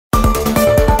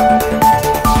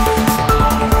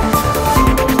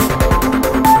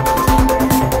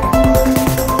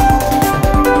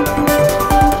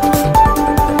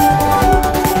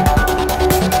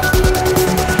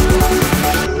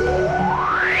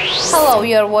Hello,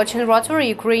 you are watching Rotary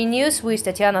Ukraine news with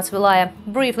Tatiana Svilaya.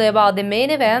 Briefly about the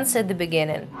main events at the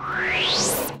beginning.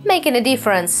 Making a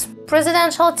difference.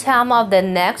 Presidential term of the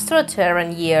next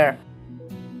Rotarian year.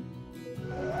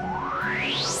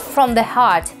 From the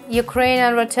heart,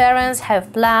 Ukrainian Rotarians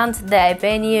have planned their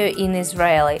venue in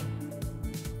Israel.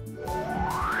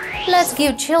 Let's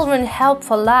give children hope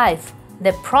for life.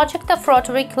 The project of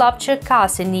Rotary Club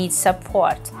Cherkasy needs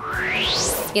support.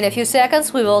 In a few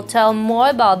seconds, we will tell more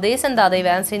about this and other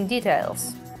events in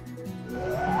details.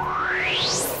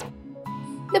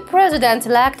 The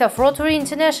president-elect of Rotary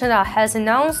International has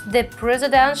announced the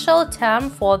presidential term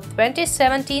for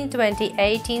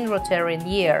 2017-2018 Rotarian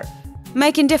year.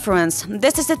 Making difference.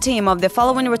 This is the theme of the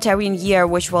following Rotarian year,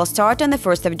 which will start on the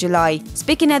 1st of July.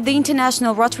 Speaking at the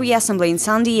International Rotary Assembly in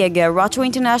San Diego, Rotary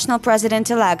International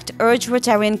President-elect urged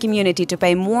Rotarian community to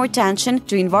pay more attention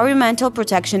to environmental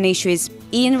protection issues.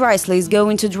 Ian Risley is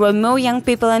going to draw more young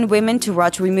people and women to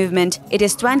Rotary movement. It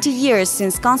is 20 years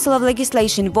since Council of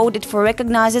Legislation voted for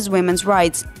recognizes women's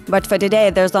rights. But for today,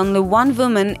 there's only one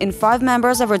woman in 5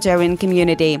 members of Rotarian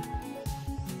community.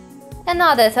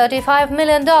 Another $35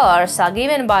 million are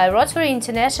given by Rotary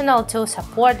International to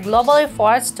support global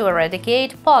efforts to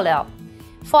eradicate polio.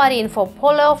 Fighting for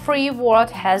polio-free world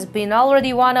has been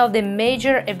already one of the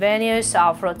major avenues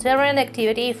of Rotarian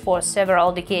activity for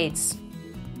several decades.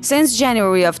 Since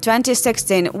January of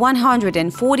 2016,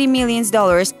 $140 million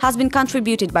has been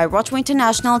contributed by Rotary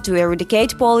International to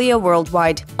eradicate polio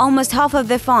worldwide. Almost half of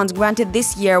the funds granted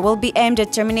this year will be aimed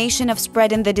at termination of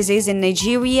spreading the disease in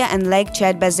Nigeria and Lake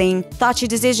Chad Basin. Such a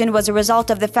decision was a result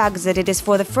of the fact that it is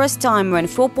for the first time when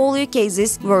 4 polio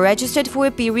cases were registered for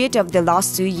a period of the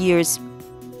last 2 years.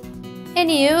 A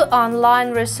new online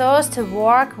resource to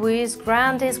work with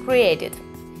grant is created.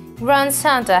 Grant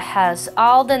Center has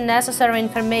all the necessary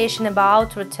information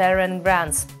about Rotarian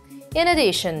grants. In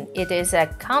addition, it is a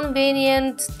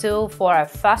convenient tool for a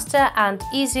faster and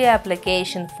easier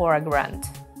application for a grant.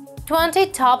 20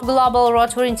 top global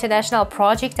Rotary International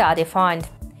projects are defined.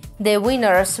 The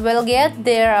winners will get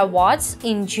their awards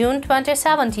in June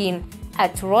 2017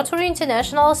 at Rotary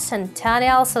International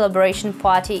Centennial Celebration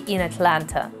Party in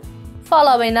Atlanta.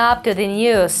 Following up to the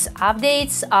news,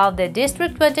 updates of the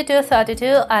District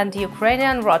 2232 and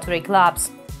Ukrainian Rotary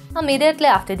clubs, immediately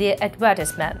after the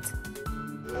advertisement.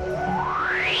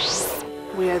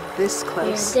 We are this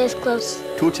close. We are this close.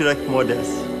 To direct models.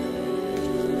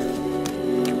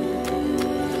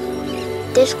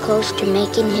 This close to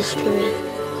making history.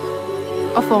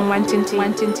 Of Wantinti.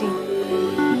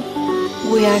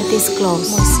 We are this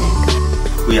close.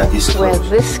 We are this We're close.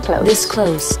 this close. This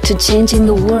close to changing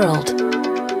the world.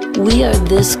 We are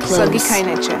this close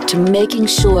to making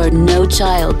sure no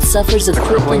child suffers a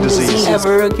crippling disease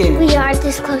ever again. We are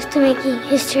this close to making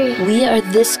history. We are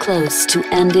this close to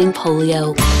ending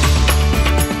polio.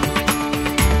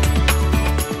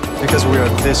 Because we are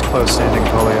this close to ending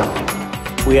polio.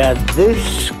 We are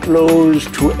this close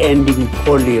to ending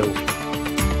polio.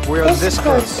 We are this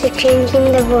close to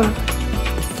changing the world.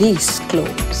 This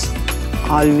close.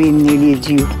 All we need is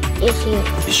you. Is you.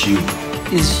 It's you.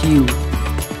 Is you.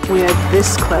 We are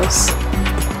this close.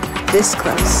 This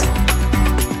close.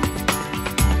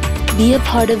 Be a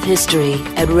part of history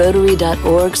at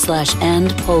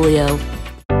rotary.org/endpolio.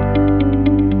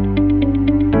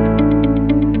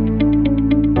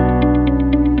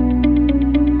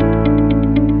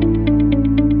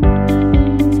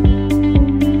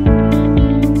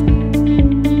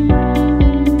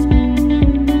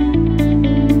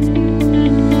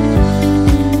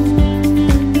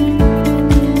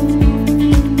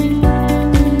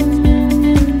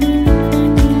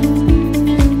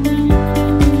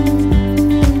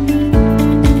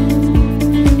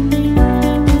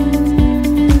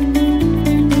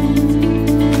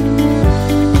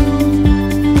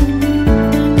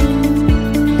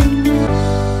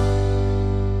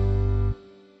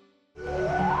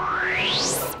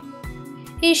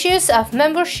 Issues of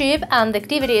membership and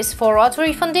activities for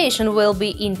Rotary Foundation will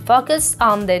be in focus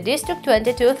on the District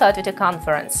 2232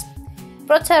 conference.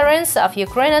 Rotarians of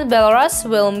Ukraine and Belarus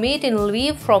will meet in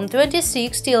Lviv from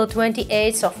 26 till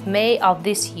 28 of May of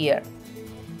this year.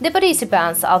 The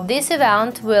participants of this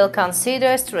event will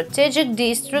consider strategic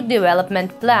district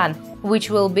development plan, which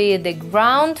will be the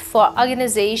ground for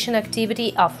organization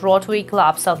activity of Rotary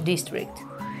clubs of district.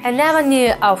 An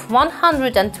avenue of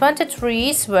 120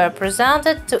 trees were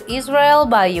presented to Israel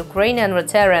by Ukrainian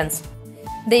Rotarians.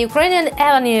 The Ukrainian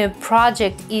Avenue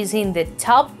project is in the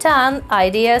top 10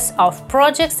 ideas of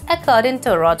projects according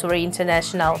to Rotary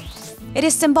International. It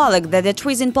is symbolic that the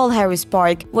trees in Paul Harris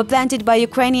Park were planted by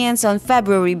Ukrainians on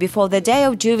February before the day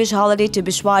of Jewish holiday to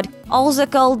Bishvat also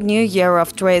called New Year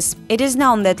of Trees. It is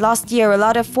known that last year a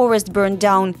lot of forest burned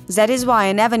down. That is why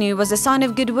an avenue was a sign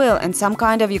of goodwill and some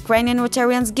kind of Ukrainian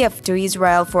Rotarians' gift to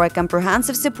Israel for a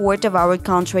comprehensive support of our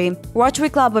country. Rotary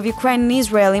Club of Ukraine and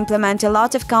Israel implement a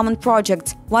lot of common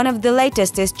projects. One of the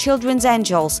latest is Children's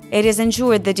Angels. It is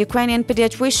ensured that Ukrainian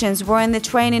pediatricians were in the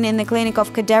training in the clinic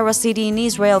of Kadera city in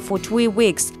Israel for 3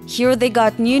 weeks. Here they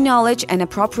got new knowledge and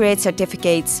appropriate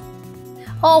certificates.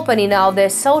 Opening of the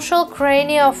Social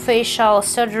Craniofacial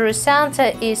Surgery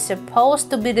Center is supposed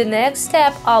to be the next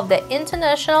step of the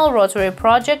international Rotary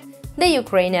project, the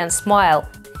Ukrainian Smile.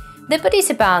 The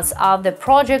participants of the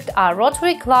project are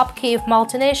Rotary Club Kyiv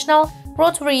Multinational,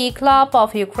 Rotary Club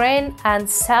of Ukraine and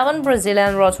 7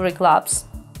 Brazilian Rotary clubs.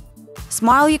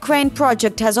 Smile Ukraine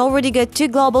project has already got 2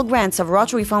 global grants of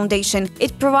Rotary Foundation.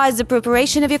 It provides the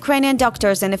preparation of Ukrainian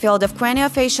doctors in the field of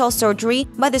craniofacial surgery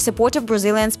by the support of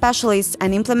Brazilian specialists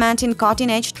and implementing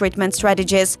cutting-edge treatment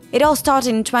strategies. It all started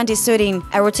in 2013.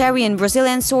 A Rotarian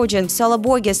Brazilian surgeon, Sola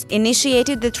Borges,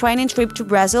 initiated the training trip to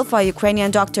Brazil for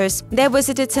Ukrainian doctors. They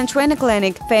visited Centrina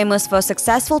Clinic, famous for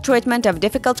successful treatment of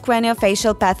difficult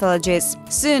craniofacial pathologies.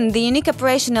 Soon, the unique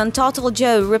operation on total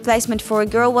jaw replacement for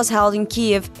a girl was held in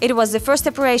Kyiv. It was the first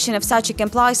operation of such a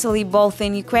complexity both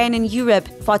in Ukraine and Europe.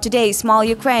 For today, Small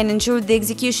Ukraine ensured the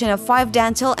execution of 5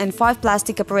 dental and 5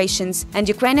 plastic operations, and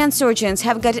Ukrainian surgeons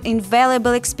have got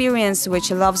invaluable experience which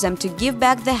allows them to give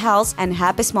back the health and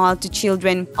happy smile to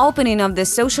children. Opening of the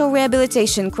Social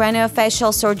Rehabilitation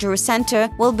Craniofacial Surgery Center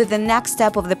will be the next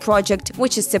step of the project,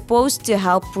 which is supposed to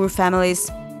help poor families.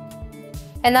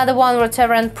 Another one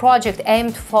Rotarian project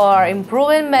aimed for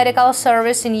improving medical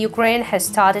service in Ukraine has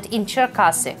started in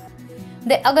Cherkasy.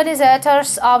 The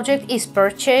organizer's object is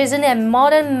purchasing a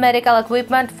modern medical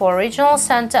equipment for Regional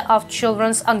Center of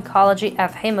Children's Oncology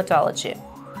and Hematology.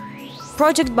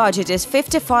 Project budget is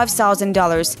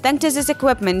 $55,000. Thanks to this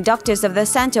equipment, doctors of the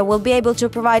center will be able to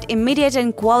provide immediate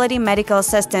and quality medical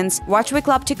assistance. Rotary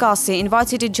Club Cherkasy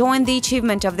invites you to join the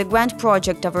achievement of the grand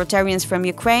project of Rotarians from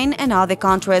Ukraine and other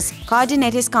countries.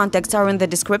 Coordinators' contacts are in the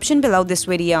description below this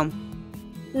video.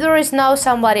 There is now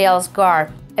somebody else guard.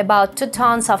 About 2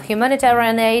 tons of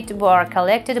humanitarian aid were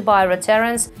collected by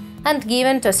Rotarians and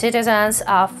given to citizens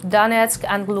of Donetsk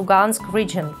and Lugansk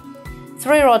region.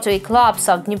 3 Rotary clubs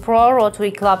of Dnipro,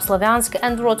 Rotary Club Slavyansk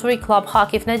and Rotary Club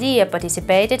Kharkiv Nadia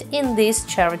participated in this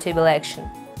charitable action.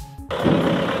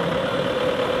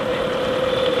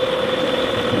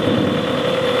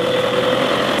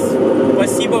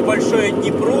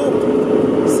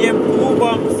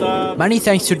 Many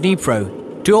thanks to Dnipro,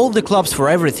 to all the clubs for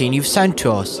everything you've sent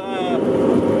to us.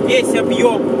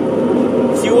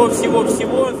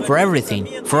 For everything,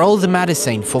 for all the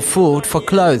medicine, for food, for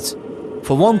clothes,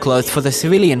 for warm clothes for the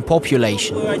civilian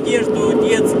population.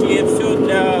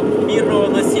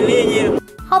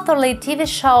 Authorly TV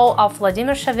show of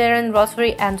Vladimir Shaverin,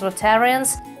 Rotary and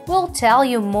Rotarians will tell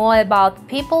you more about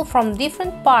people from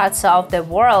different parts of the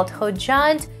world who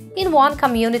joined in one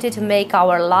community to make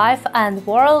our life and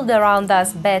world around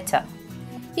us better.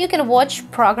 You can watch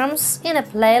programs in a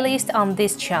playlist on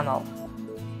this channel.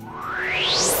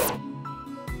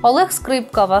 Oleg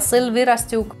Skripko, Vasil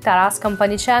Virastyuk, Taras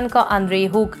Kompanechenko, Andrei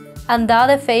Huk and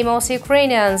other famous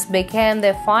Ukrainians became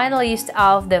the finalists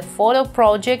of the photo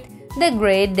project The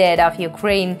Great Dead of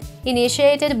Ukraine,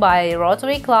 initiated by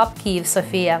Rotary Club Kyiv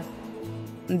Sofia.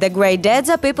 The Great Deads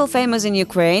are people famous in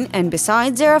Ukraine, and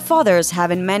besides their fathers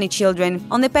having many children.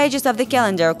 On the pages of the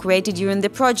calendar created during the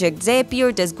project, they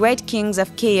appeared as Great Kings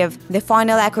of Kiev. The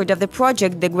final accord of the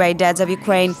project, The Great Deads of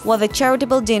Ukraine, was a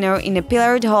charitable dinner in a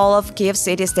pillared hall of Kiev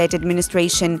City State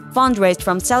Administration. Funds raised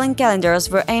from selling calendars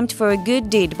were aimed for a good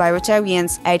deed by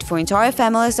Rotarians, aid for entire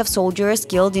families of soldiers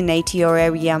killed in ATR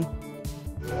area.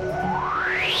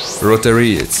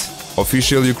 Rotariets,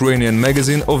 official Ukrainian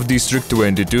magazine of District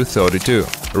 2232.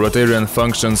 Rotarian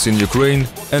functions in Ukraine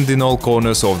and in all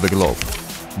corners of the globe.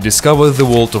 Discover the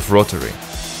world of Rotary.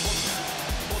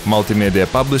 Multimedia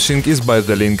publishing is by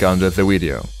the link under the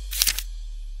video.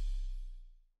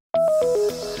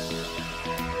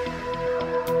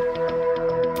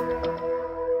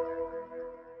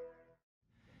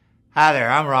 Hi there,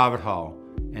 I'm Robert Hall,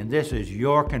 and this is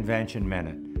your Convention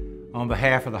Minute. On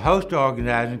behalf of the host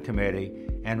organizing committee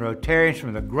and Rotarians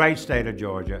from the great state of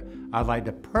Georgia, I'd like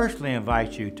to personally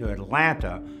invite you to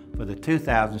Atlanta for the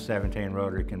 2017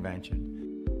 Rotary Convention.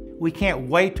 We can't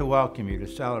wait to welcome you to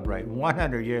celebrate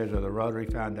 100 years of the Rotary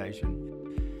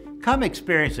Foundation. Come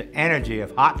experience the energy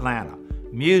of Hot Atlanta,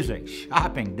 music,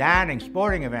 shopping, dining,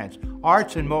 sporting events,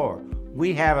 arts, and more.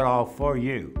 We have it all for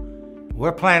you.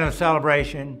 We're planning a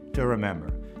celebration to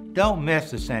remember. Don't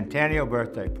miss the centennial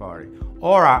birthday party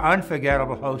or our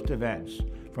unforgettable host events.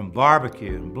 from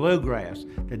barbecue and bluegrass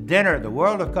to dinner at the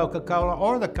World of Coca-Cola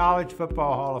or the College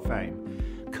Football Hall of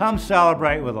Fame. Come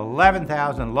celebrate with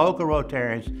 11,000 local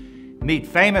Rotarians, meet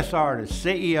famous artists,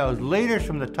 CEOs, leaders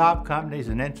from the top companies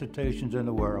and institutions in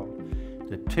the world.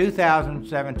 The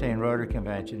 2017 Rotary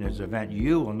Convention is an event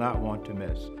you will not want to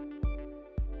miss.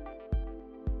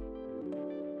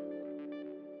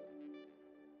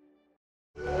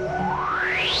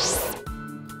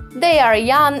 They are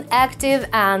young, active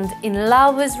and in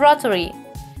love with Rotary.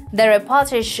 The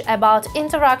reportage about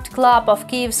Interact Club of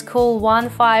Kyiv School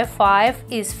 155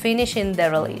 is finishing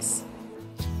the release.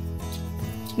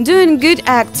 Doing good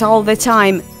acts all the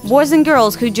time. Boys and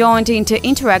girls who joined into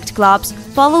Interact clubs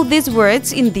follow these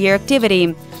words in their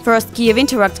activity. First Kyiv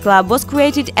Interact Club was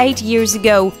created 8 years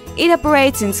ago. It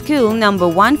operates in school number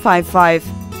 155.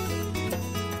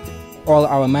 All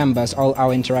our members, all our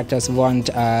interactors want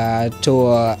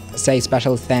to say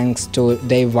special thanks to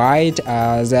Dave White,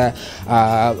 the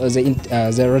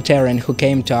Rotarian who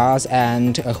came to us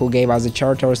and who gave us the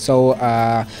charter. So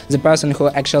the person who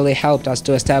actually helped us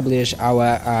to establish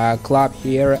our club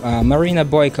here, Marina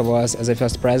Boyko, was the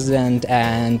first president,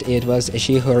 and it was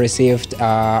she who received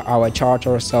our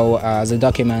charter. So the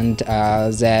document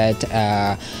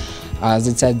that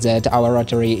said that our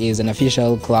Rotary is an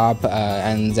official club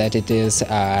and that it is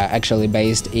actually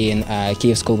based in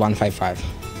Kyiv School 155.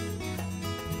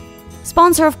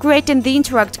 Sponsor of creating the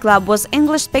Interact Club was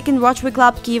English-speaking Rotary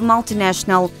Club Kyiv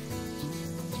Multinational.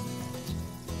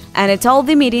 And at all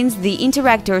the meetings, the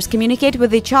interactors communicate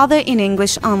with each other in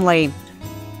English only.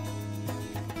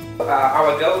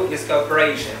 Our goal is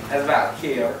cooperation as well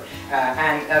here.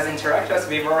 And as interactors,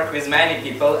 we work with many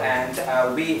people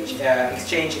and we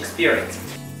exchange experience.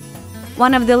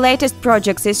 One of the latest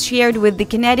projects is shared with the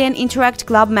Canadian Interact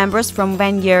Club members from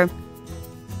one year.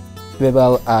 We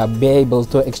will be able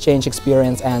to exchange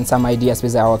experience and some ideas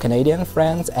with our Canadian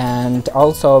friends, and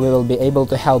also we will be able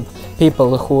to help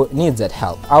people who need that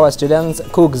help. Our students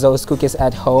cook those cookies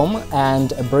at home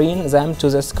and bring them to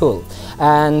the school.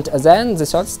 And then the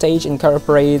third stage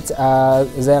incorporates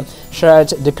the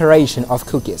shared decoration of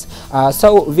cookies.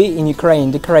 So we in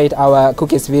Ukraine decorate our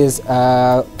cookies with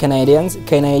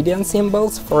Canadian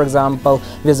symbols, for example,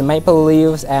 with maple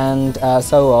leaves and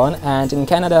so on. And in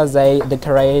Canada they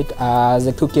decorate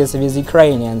the cookies with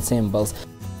Ukrainian symbols.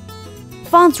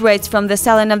 Funds raised from the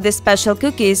selling of these special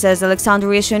cookies, as Alexander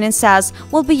Yashunin says,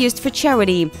 will be used for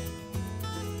charity.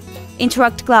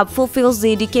 Interact Club fulfills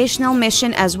the educational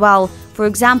mission as well. For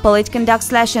example, it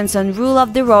conducts lessons on rule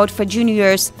of the road for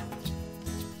juniors.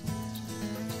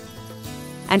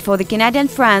 And for the Canadian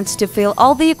friends to feel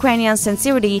all the Ukrainian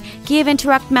sincerity, Kyiv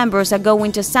Interact members are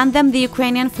going to send them the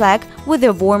Ukrainian flag with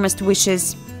their warmest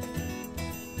wishes.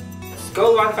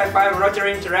 School 155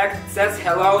 Rotary Interact says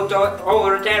hello to all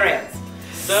Rotarians.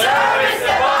 Service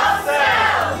above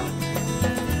self!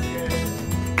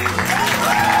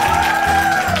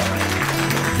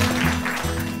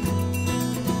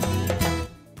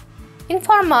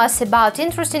 Inform us about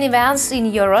interesting events in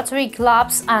your Rotary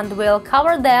clubs and we'll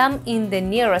cover them in the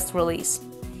nearest release.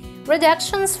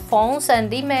 Redactions, phones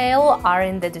and email are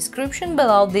in the description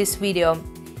below this video.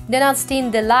 Do not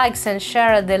stint the likes and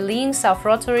share the links of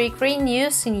Rotary Ukraine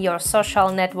news in your social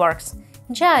networks.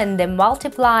 Join the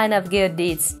multiplying of good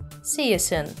deeds. See you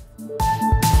soon!